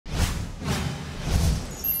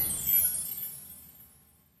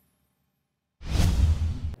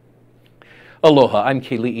Aloha, I'm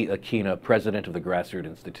Keli'i Akina, president of the Grassroot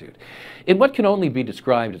Institute. In what can only be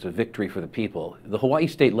described as a victory for the people, the Hawaii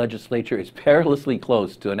State Legislature is perilously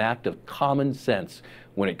close to an act of common sense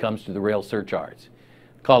when it comes to the rail surcharge.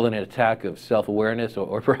 Call it an attack of self-awareness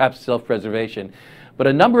or perhaps self-preservation, but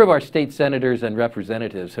a number of our state senators and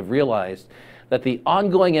representatives have realized that the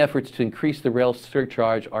ongoing efforts to increase the rail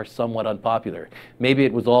surcharge are somewhat unpopular. Maybe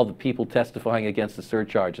it was all the people testifying against the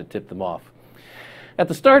surcharge that tipped them off. At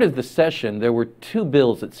the start of the session, there were two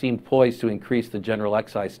bills that seemed poised to increase the general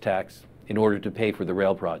excise tax in order to pay for the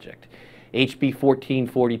rail project. HB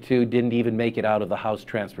 1442 didn't even make it out of the House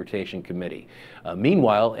Transportation Committee.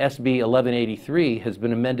 Meanwhile, SB 1183 has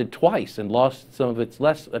been amended twice and lost some of its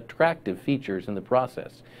less attractive features in the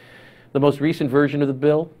process. The most recent version of the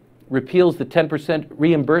bill repeals the 10%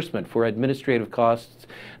 reimbursement for administrative costs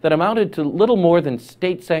that amounted to little more than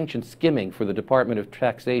state-sanctioned skimming for the Department of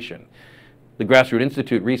Taxation. The Grassroot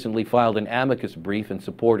Institute recently filed an amicus brief in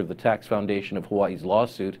support of the Tax Foundation of Hawaii's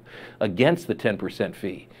lawsuit against the 10%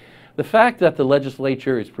 fee. The fact that the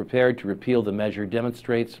legislature is prepared to repeal the measure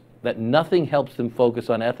demonstrates that nothing helps them focus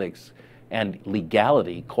on ethics and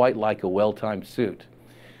legality quite like a well-timed suit.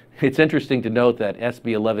 It's interesting to note that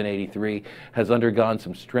SB 1183 has undergone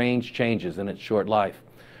some strange changes in its short life.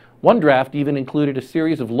 One draft even included a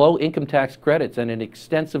series of low income tax credits and an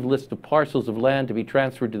extensive list of parcels of land to be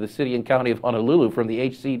transferred to the city and county of Honolulu from the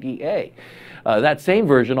HCDA. That same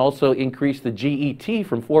version also increased the GET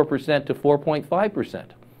from 4% to 4.5%.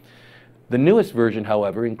 The newest version,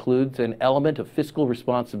 however, includes an element of fiscal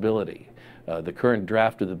responsibility. The current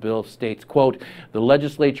draft of the bill states, quote, "The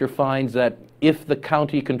legislature finds that if the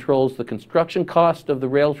county controls the construction cost of the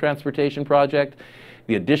rail transportation project,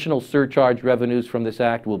 the additional surcharge revenues from this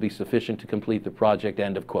act will be sufficient to complete the project,"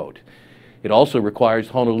 end of quote. It also requires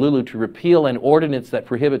Honolulu to repeal an ordinance that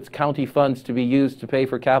prohibits county funds to be used to pay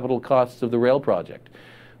for capital costs of the rail project.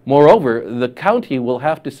 Moreover, the county will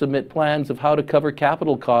have to submit plans of how to cover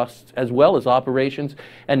capital costs as well as operations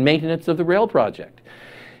and maintenance of the rail project.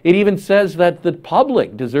 It even says that the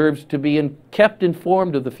public deserves to be kept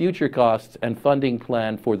informed of the future costs and funding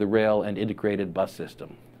plan for the rail and integrated bus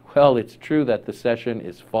system. Well, it's true that the session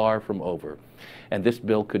is far from over, and this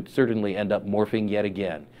bill could certainly end up morphing yet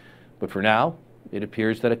again. But for now, it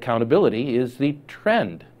appears that accountability is the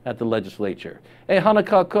trend at the legislature. Hey, hana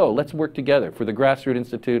kako, let's work together. For the Grassroot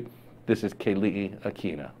Institute, this is Keli'i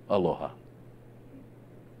Akina. Aloha.